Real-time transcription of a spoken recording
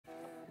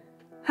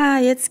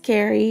Hi, it's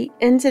Carrie.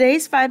 In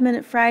today's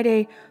 5-Minute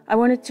Friday, I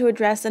wanted to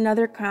address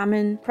another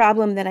common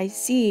problem that I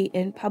see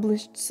in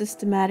published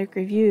systematic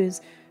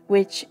reviews,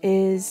 which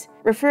is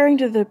referring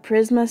to the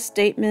PRISMA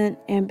statement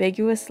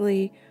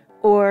ambiguously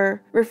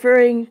or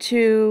referring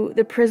to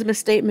the PRISMA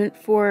statement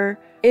for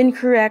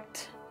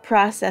incorrect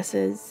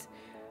processes.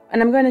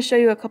 And I'm going to show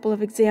you a couple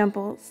of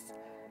examples.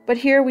 But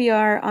here we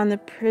are on the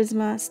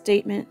PRISMA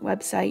statement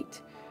website.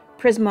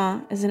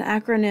 PRISMA is an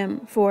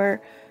acronym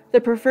for the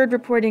Preferred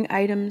Reporting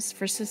Items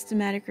for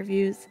Systematic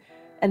Reviews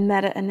and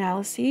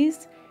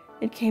Meta-Analyses.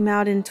 It came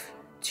out in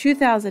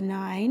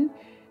 2009.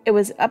 It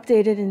was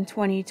updated in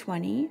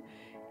 2020,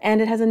 and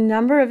it has a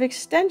number of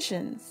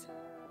extensions,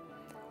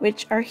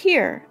 which are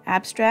here: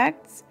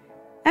 abstracts,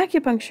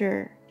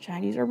 acupuncture,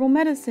 Chinese herbal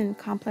medicine,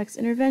 complex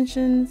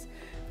interventions,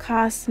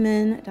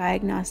 Cosmin,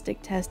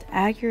 diagnostic test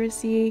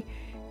accuracy,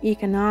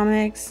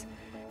 economics,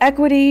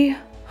 equity,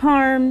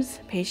 harms,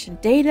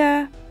 patient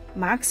data,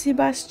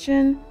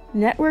 moxibustion,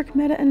 network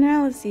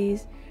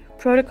meta-analyses,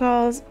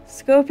 protocols,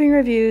 scoping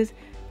reviews,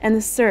 and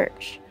the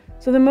search.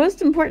 So the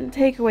most important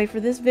takeaway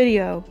for this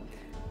video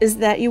is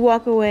that you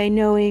walk away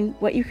knowing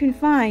what you can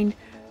find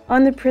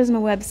on the PRISMA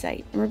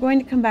website. And we're going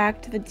to come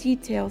back to the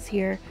details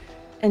here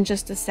in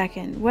just a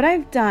second. What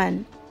I've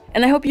done,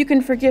 and I hope you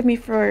can forgive me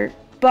for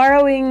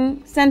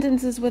borrowing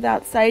sentences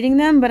without citing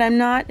them, but I'm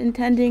not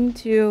intending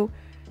to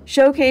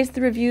showcase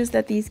the reviews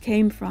that these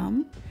came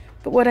from.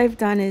 But what I've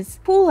done is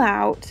pull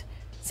out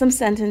some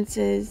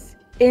sentences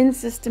in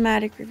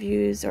systematic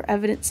reviews or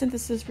evidence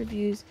synthesis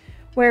reviews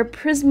where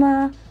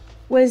PRISMA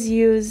was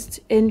used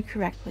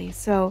incorrectly.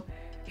 So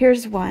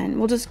here's one.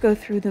 We'll just go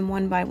through them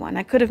one by one.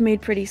 I could have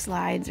made pretty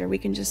slides, or we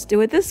can just do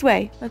it this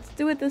way. Let's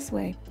do it this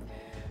way.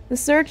 The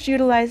search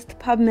utilized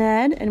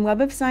PubMed and Web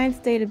of Science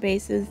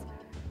databases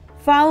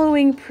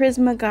following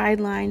PRISMA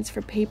guidelines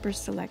for paper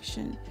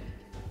selection.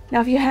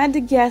 Now, if you had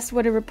to guess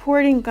what a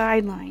reporting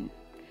guideline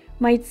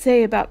might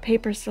say about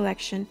paper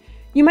selection,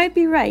 you might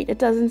be right. It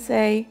doesn't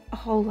say a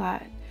whole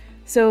lot.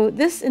 So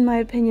this, in my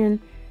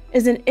opinion,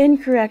 is an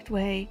incorrect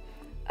way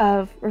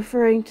of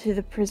referring to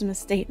the PRISMA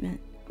statement.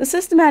 The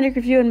systematic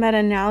review and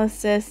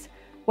meta-analysis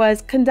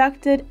was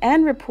conducted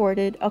and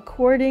reported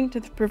according to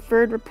the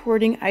preferred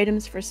reporting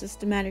items for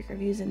systematic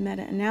reviews and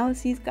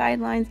meta-analyses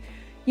guidelines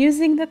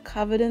using the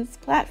Covidence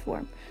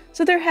platform.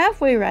 So they're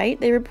halfway right.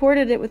 They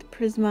reported it with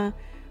PRISMA,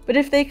 but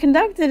if they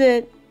conducted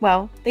it,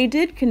 well, they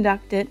did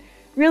conduct it.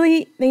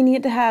 Really, they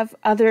need to have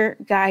other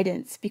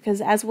guidance because,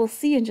 as we'll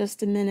see in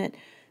just a minute,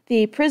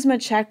 the PRISMA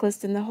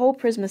checklist and the whole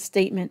PRISMA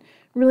statement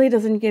really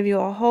doesn't give you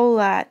a whole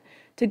lot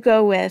to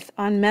go with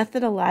on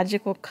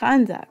methodological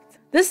conduct.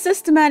 This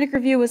systematic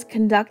review was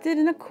conducted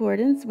in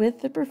accordance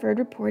with the preferred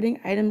reporting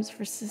items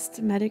for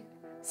systematic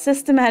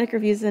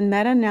reviews and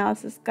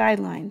meta-analysis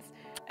guidelines.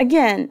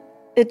 Again,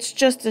 it's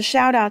just a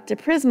shout out to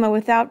PRISMA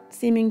without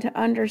seeming to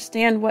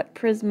understand what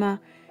PRISMA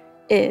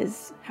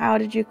is. How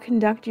did you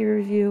conduct your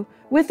review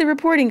with the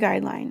reporting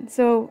guideline?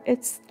 So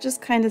it's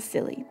just kind of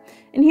silly.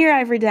 And here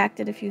I've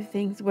redacted a few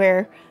things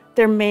where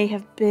there may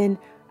have been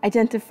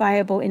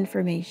identifiable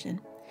information.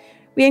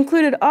 We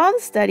included all the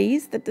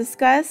studies that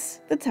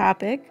discuss the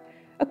topic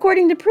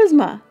according to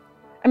PRISMA.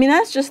 I mean,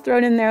 that's just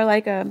thrown in there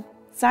like a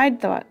side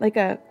thought, like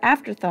a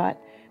afterthought.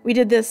 We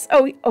did this,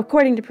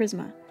 according to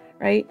PRISMA,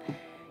 right?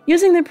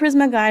 Using the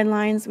PRISMA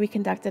guidelines, we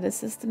conducted a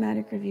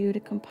systematic review to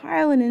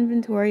compile an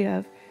inventory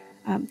of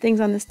things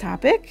on this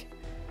topic.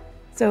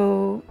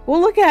 So we'll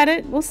look at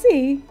it. We'll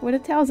see what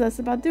it tells us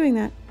about doing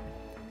that.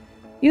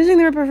 Using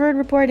the preferred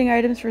reporting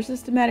items for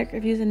systematic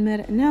reviews and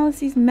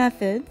meta-analyses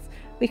methods,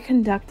 we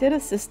conducted a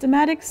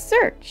systematic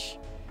search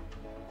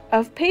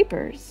of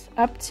papers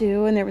up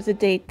to, and there was a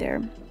date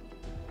there.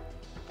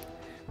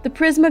 The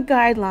PRISMA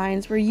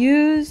guidelines were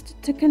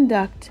used to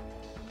conduct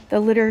the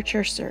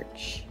literature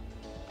search.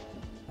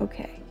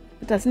 Okay,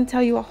 it doesn't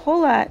tell you a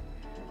whole lot.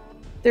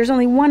 There's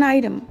only one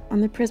item on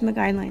the PRISMA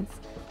guidelines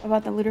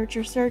about the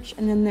literature search,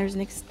 and then there's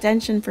an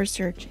extension for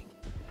searching.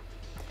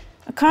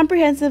 A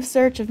comprehensive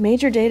search of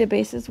major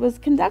databases was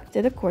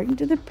conducted according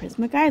to the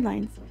PRISMA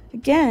guidelines.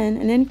 Again,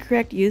 an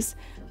incorrect use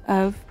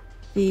of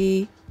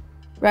the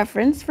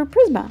reference for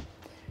PRISMA.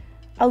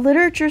 A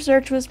literature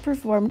search was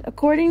performed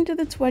according to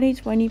the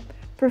 2020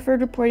 preferred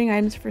reporting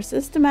items for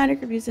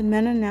systematic reviews and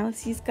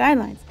meta-analyses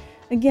guidelines.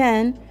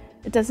 Again,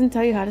 it doesn't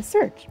tell you how to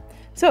search.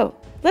 So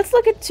let's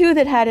look at two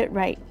that had it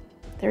right.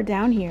 They're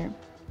down here.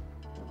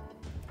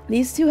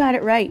 These two had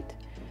it right.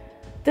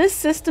 This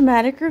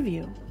systematic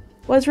review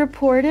was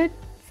reported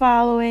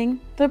following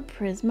the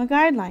PRISMA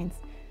guidelines.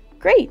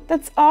 Great,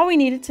 that's all we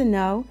needed to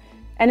know.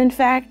 And in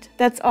fact,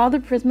 that's all the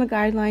PRISMA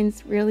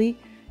guidelines really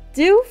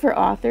do for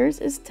authors,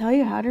 is tell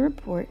you how to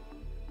report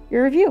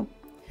your review.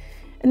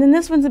 And then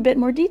this one's a bit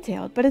more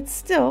detailed, but it's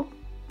still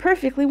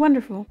perfectly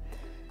wonderful.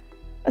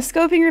 A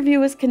scoping review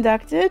was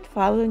conducted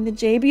following the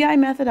JBI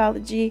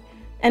methodology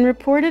and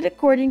reported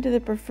according to the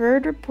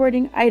preferred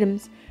reporting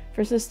items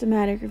for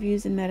systematic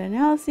reviews and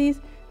meta-analyses,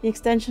 the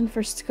extension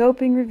for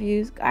scoping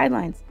reviews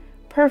guidelines.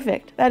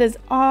 Perfect. That is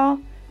all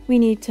we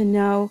need to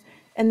know,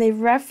 and they've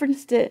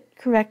referenced it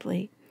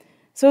correctly.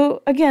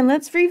 So again,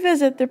 let's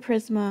revisit the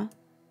PRISMA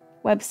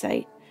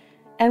website,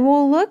 and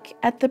we'll look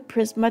at the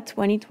PRISMA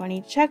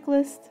 2020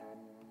 checklist,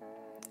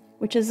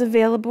 which is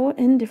available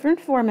in different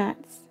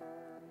formats.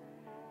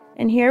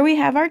 And here we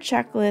have our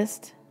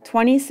checklist,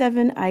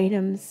 27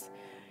 items,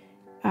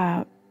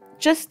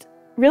 just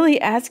really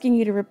asking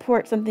you to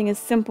report something as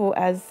simple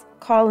as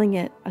calling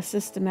it a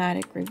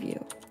systematic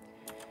review.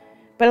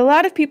 But a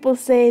lot of people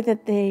say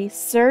that they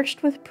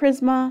searched with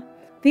PRISMA.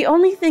 The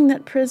only thing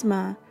that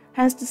PRISMA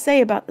has to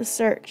say about the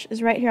search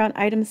is right here on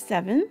item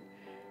 7.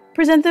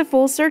 Present the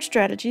full search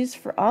strategies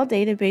for all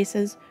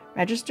databases,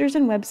 registers,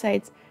 and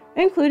websites,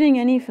 including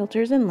any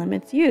filters and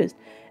limits used.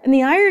 And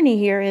the irony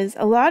here is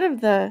a lot of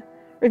the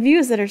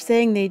reviews that are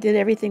saying they did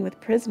everything with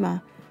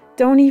PRISMA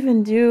don't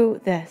even do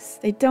this.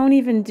 They don't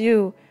even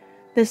do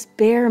this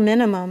bare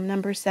minimum,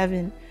 number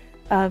 7,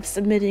 of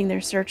submitting their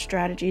search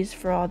strategies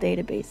for all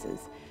databases.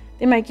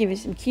 They might give you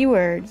some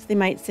keywords. They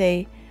might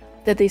say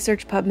that they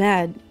search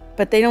PubMed,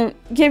 but they don't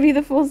give you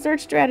the full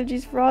search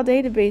strategies for all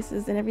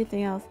databases and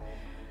everything else.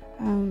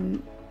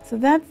 So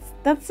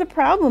that's the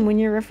problem when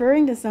you're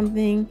referring to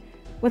something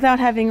without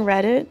having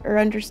read it or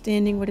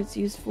understanding what it's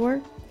used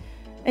for.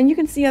 And you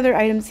can see other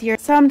items here.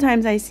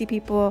 Sometimes I see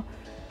people,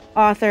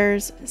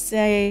 authors,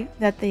 say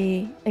that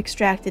they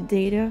extracted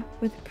data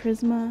with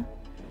PRISMA,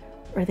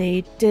 or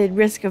they did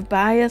risk of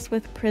bias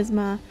with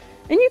PRISMA.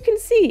 And you can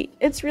see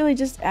it's really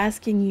just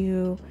asking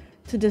you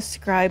to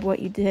describe what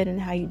you did and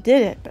how you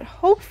did it. But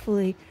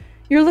hopefully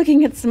you're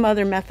looking at some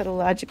other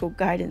methodological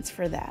guidance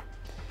for that.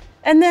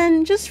 And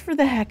then just for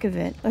the heck of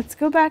it, let's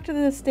go back to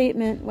the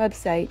statement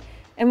website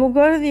and we'll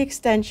go to the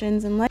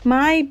extensions. And like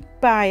my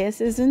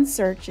bias is in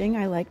searching.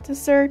 I like to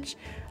search.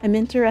 I'm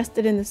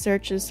interested in the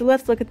searches. So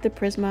let's look at the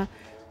PRISMA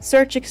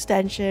search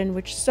extension,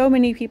 which so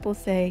many people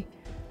say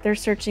they're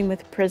searching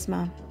with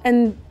PRISMA.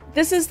 And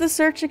this is the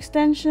search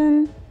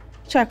extension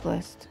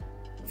checklist.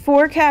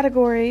 4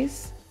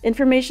 categories: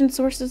 information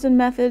sources and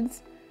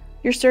methods,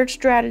 your search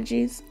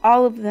strategies,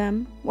 all of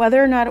them,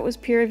 whether or not it was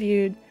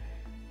peer-reviewed,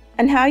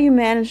 and how you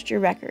managed your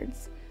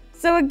records.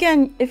 So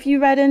again, if you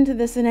read into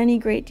this in any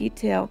great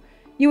detail,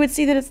 you would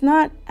see that it's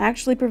not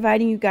actually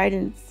providing you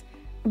guidance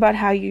about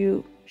how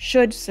you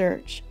should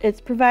search. It's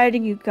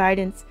providing you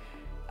guidance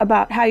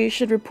about how you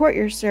should report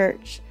your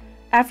search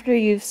after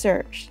you've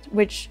searched,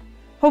 which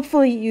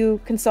hopefully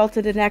you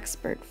consulted an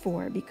expert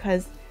for,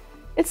 because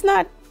it's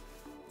not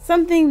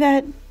something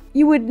that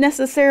you would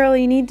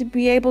necessarily need to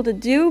be able to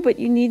do, but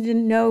you need to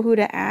know who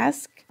to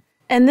ask.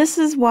 And this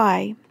is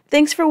why.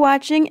 Thanks for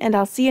watching, and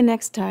I'll see you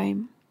next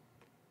time.